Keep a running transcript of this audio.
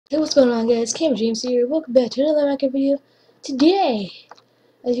Hey, what's going on, guys? Cam James here. Welcome back to another Minecraft video. Today,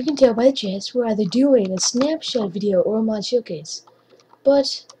 as you can tell by the chest, we're either doing a snapshot video or a mod showcase.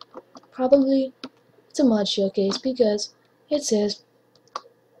 But probably it's a mod showcase because it says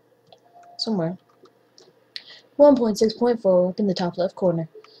somewhere 1.6.4 up in the top left corner.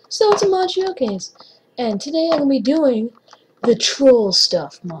 So it's a mod showcase. And today I'm gonna be doing the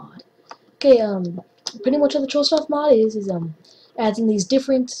Trollstuff mod. Okay, pretty much what the Trollstuff mod is adds in these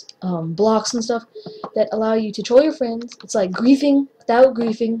different blocks and stuff that allow you to troll your friends. It's like griefing without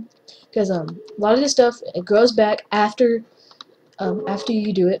griefing, because a lot of this stuff it grows back after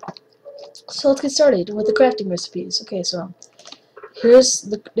you do it. So let's get started with the crafting recipes. Okay, so here's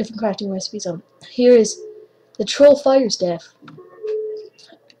the different crafting recipes. Here is the Troll Fire Staff,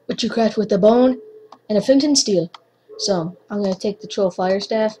 which you craft with a bone and a flint and steel. So I'm gonna take the Troll Fire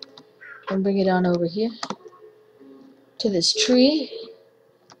Staff and bring it on over here to this tree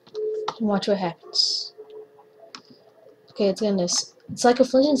and watch what happens. Okay, it's like a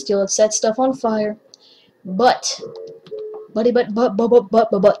flint and steel. It sets stuff on fire, but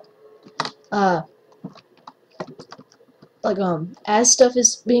as stuff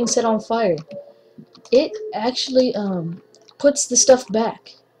is being set on fire, it actually puts the stuff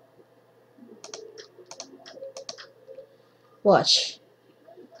back. Watch.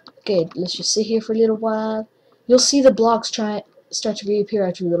 Okay, let's just sit here for a little while. You'll see the blocks start to reappear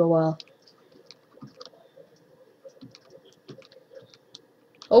after a little while.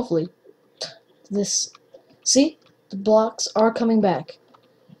 Hopefully. See? The blocks are coming back.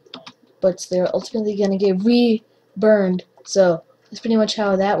 But they're ultimately gonna get re-burned. So, that's pretty much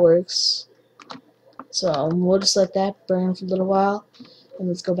how that works. So, we'll just let that burn for a little while. And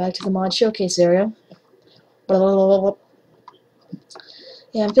let's go back to the mod showcase area. Yeah,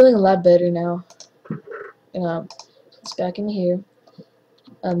 I'm feeling a lot better now. It's back in here.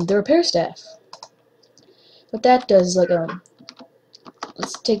 The repair staff. What that does is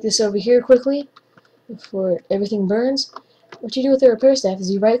let's take this over here quickly before everything burns. What you do with the repair staff is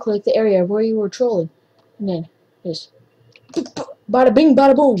you right click the area where you were trolling, and then just bada bing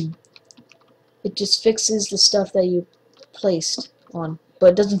bada boom. It just fixes the stuff that you placed on,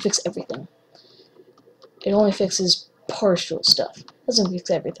 but it doesn't fix everything. It only fixes partial stuff. It doesn't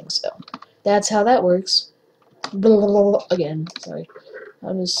fix everything, so that's how that works. Again, sorry.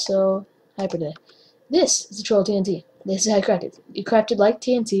 I'm just so hyper today. This is the Troll TNT. This is how you craft it. You craft it like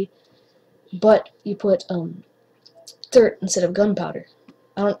TNT, but you put dirt instead of gunpowder.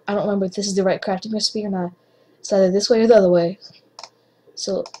 I don't remember if this is the right crafting recipe or not. It's either this way or the other way.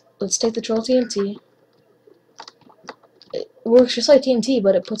 So let's take the Troll TNT. It works just like TNT,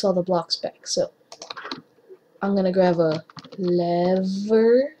 but it puts all the blocks back. So I'm gonna grab a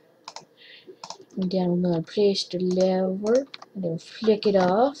lever, and then I'm gonna place the lever, and then flick it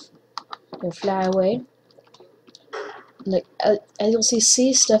off, and fly away. Like as you'll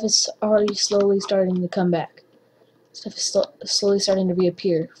see, stuff is already slowly starting to come back. Stuff is slowly starting to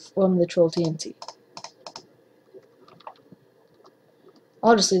reappear from the Troll TNT.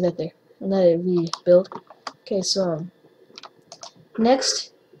 I'll just leave that there and let it rebuild. Okay, so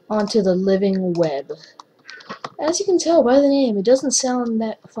next, onto the living web. As you can tell by the name, it doesn't sound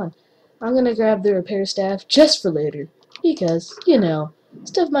that fun. I'm gonna grab the repair staff just for later, because, you know,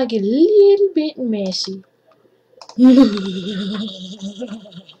 stuff might get a little bit messy.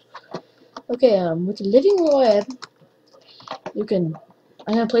 Okay, with the living web, I'm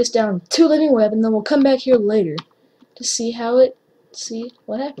gonna place down 2 living web, and then we'll come back here later to see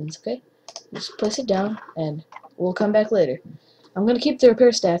what happens, okay? Just place it down, and we'll come back later. I'm gonna keep the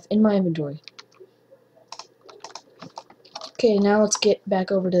repair staff in my inventory. Okay, now let's get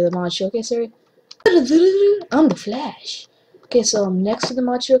back over to the mod showcase area. I'm the Flash. Okay, so next to the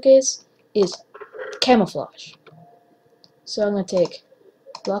mod showcase is camouflage. So I'm gonna take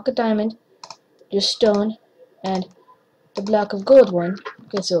a block of diamond, just stone, and the block of gold one.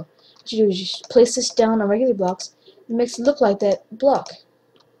 Okay, so what you do is you just place this down on regular blocks. It makes it look like that block.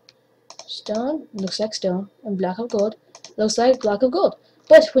 Stone looks like stone, and block of gold looks like block of gold.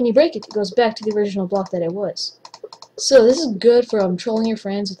 But when you break it, it goes back to the original block that it was. So this is good for trolling your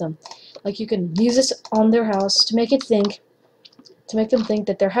friends with them. Like you can use this on their house to make them think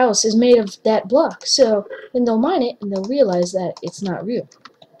that their house is made of that block. So then they'll mine it and they'll realize that it's not real.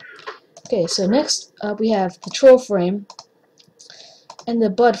 Okay, so next up we have the troll frame and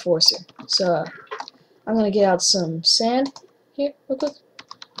the bud forcer. So I'm gonna get out some sand here real quick.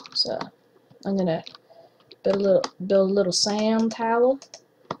 So I'm gonna build a little sand tower.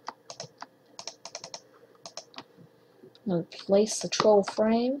 I'm gonna place the troll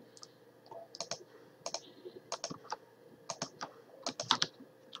frame.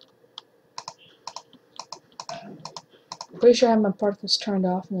 pretty sure I have my particles turned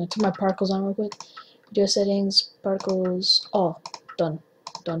off. I'm gonna turn my particles on real quick. Video settings, particles, all done.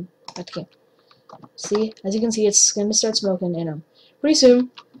 Back to game. See, as you can see, it's gonna start smoking, and pretty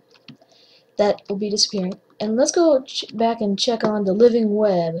soon that will be disappearing. And let's go back and check on the living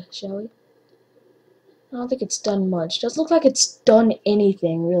web, shall we? I don't think it's done much. Doesn't look like it's done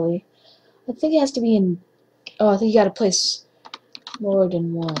anything really. I think it has to be in. Oh, I think you gotta place more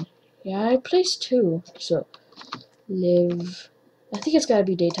than one. Yeah, I placed 2. So live. I think it's gotta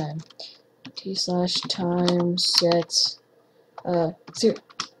be daytime. T/time set 0.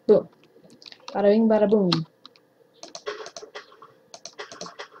 Boom. Bada bing, bada boom.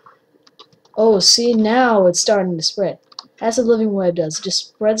 Oh, see, now it's starting to spread. That's what living web does. It just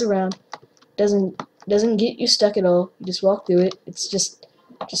spreads around. Doesn't get you stuck at all. You just walk through it. It's just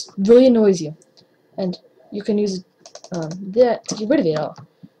really annoys you, and you can use that to get rid of it all.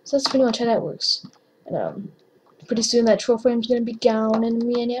 So that's pretty much how that works. And pretty soon that troll frame's gonna be gone in a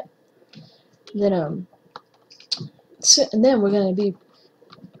minute. Then and then we're gonna be.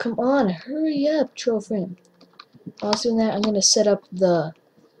 Come on, hurry up, troll frame. While doing that, I'm gonna set up the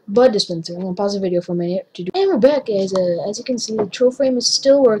bud dispenser. I'm gonna pause the video for a minute to do. And we're back, guys. As you can see, the troll frame is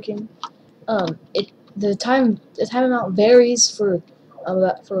still working. The time amount varies for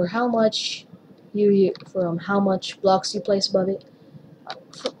how much how much blocks you place above it.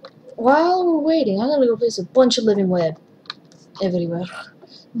 While we're waiting, I'm gonna go place a bunch of living web everywhere,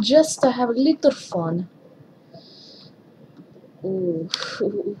 just to have a little fun. Ooh.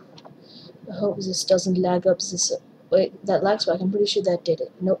 I hope this doesn't lag up this. Wait, that lag spike. I'm pretty sure that did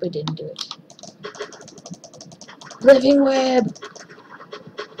it. Nope, it didn't do it. Living web.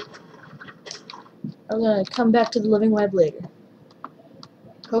 I'm gonna come back to the living web later.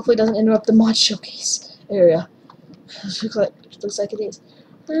 Hopefully it doesn't interrupt the mod showcase area. looks like it is.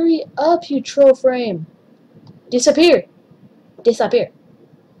 Hurry up, you troll frame! Disappear! Disappear!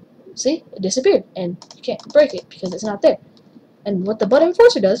 See? It disappeared, and you can't break it because it's not there. And what the bud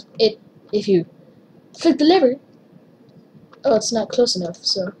enforcer does, if you flick the lever, oh, it's not close enough,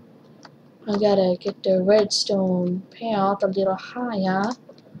 so I gotta get the redstone payout a little higher.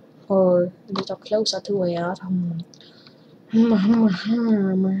 Or a little closer to it.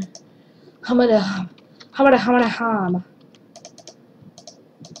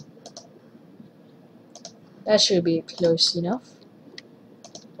 That should be close enough.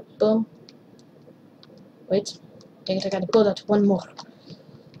 Boom. Wait. Dang it, I gotta build out one more.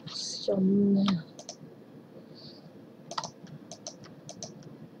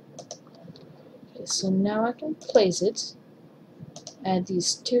 Okay, so now I can place it. Add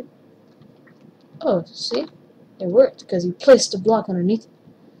these 2. Oh, see? It worked because you placed a block underneath it.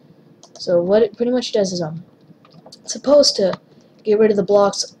 So what it pretty much does is it's supposed to get rid of the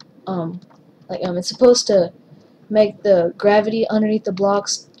blocks it's supposed to make the gravity underneath the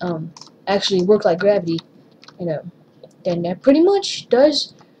blocks actually work like gravity, then that pretty much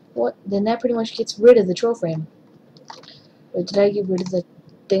does that pretty much gets rid of the troll frame. Or did I get rid of the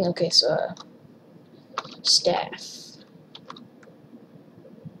thing? Okay, so staff.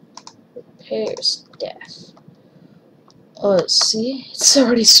 Repair staff. Oh, see? It's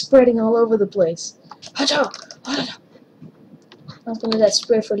already spreading all over the place. I'm gonna let that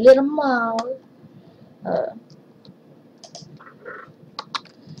spread for a little more.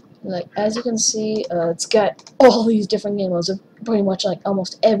 Like, as you can see, it's got all these different game modes of pretty much like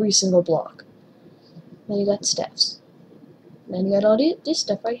almost every single block. Then you got the staffs. Then you got all this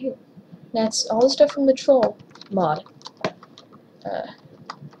stuff right here. That's all the stuff from the troll mod.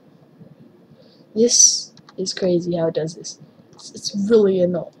 This is crazy how it does this. It's really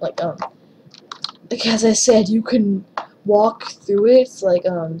annoying. Like as I said, you can walk through it. It's like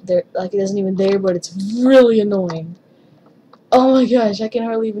it isn't even there, but it's really annoying. Oh my gosh, I can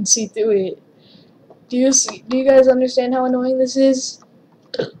hardly even see through it. Do you guys understand how annoying this is?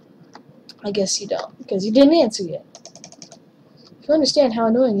 I guess you don't, because you didn't answer yet. If you understand how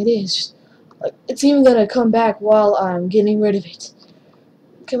annoying it is, like, it's even gonna come back while I'm getting rid of it.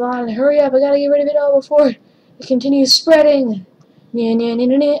 Come on, hurry up, I gotta get rid of it all before it continues spreading.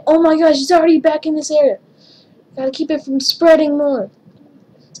 Oh my gosh, it's already back in this area. Gotta keep it from spreading more.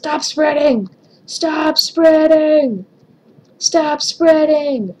 Stop spreading! Stop spreading! Stop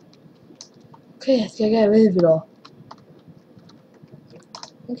spreading! Okay, I think I got rid of it all.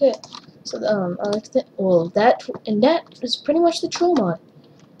 Okay, so that is pretty much the troll mod.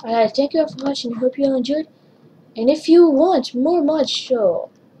 Thank you all for watching. I hope you all enjoyed. And if you want more mods, show.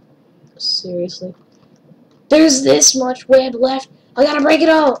 Seriously, there's this much web left. I gotta break it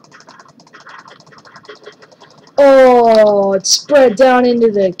all. Oh, it's spread down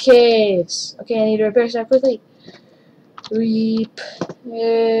into the caves. Okay, I need to repair stuff quickly. Repair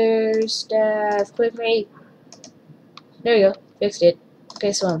staff quickly. There you go. Fixed it.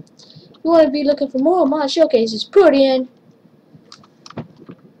 Okay, so you want to be looking for more mod showcases, put in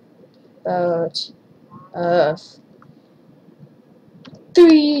about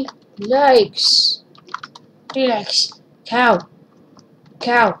 3 likes. 3 likes. Cow.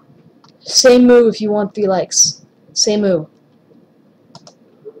 Cow. Say moo if you want 3 likes. Say moo.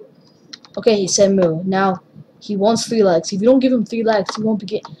 Okay, he said moo. Now he wants 3 likes. If you don't give him 3 likes, he won't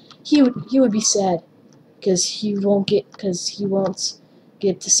be he would be sad because he won't get to see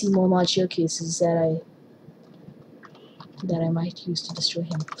more mod showcases that I might use to destroy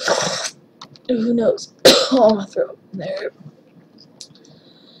him. Who knows? Oh, my throat. There.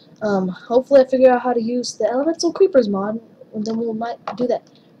 Hopefully I figure out how to use the elemental creepers mod, and then we might do that,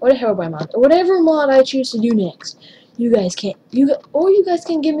 or the Herobrine mod, or whatever mod I choose to do next. You guys can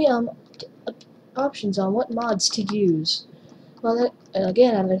give me options on what mods to use. Well,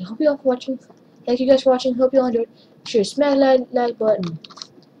 again, I hope you all for watching. Thank you guys for watching. Hope you all enjoyed. Be sure to smash that like button.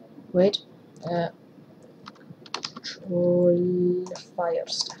 Wait, troll fire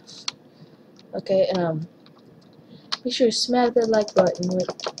stuff. Okay, be sure to smash that like button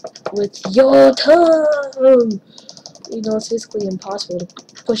with your tongue. You know, it's physically impossible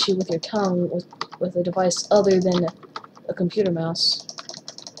to push it with your tongue with a device other than a computer mouse.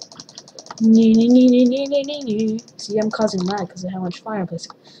 See, I'm causing lag because of how much fire I'm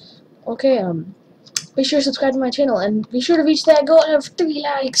placing. Okay, be sure to subscribe to my channel and be sure to reach that goal of 3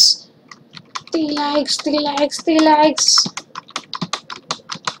 likes. 3 likes, 3 likes, 3 likes.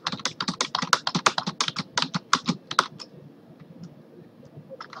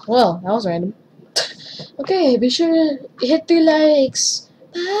 Well, that was random. Okay, be sure to hit 3 likes.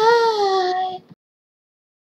 Bye.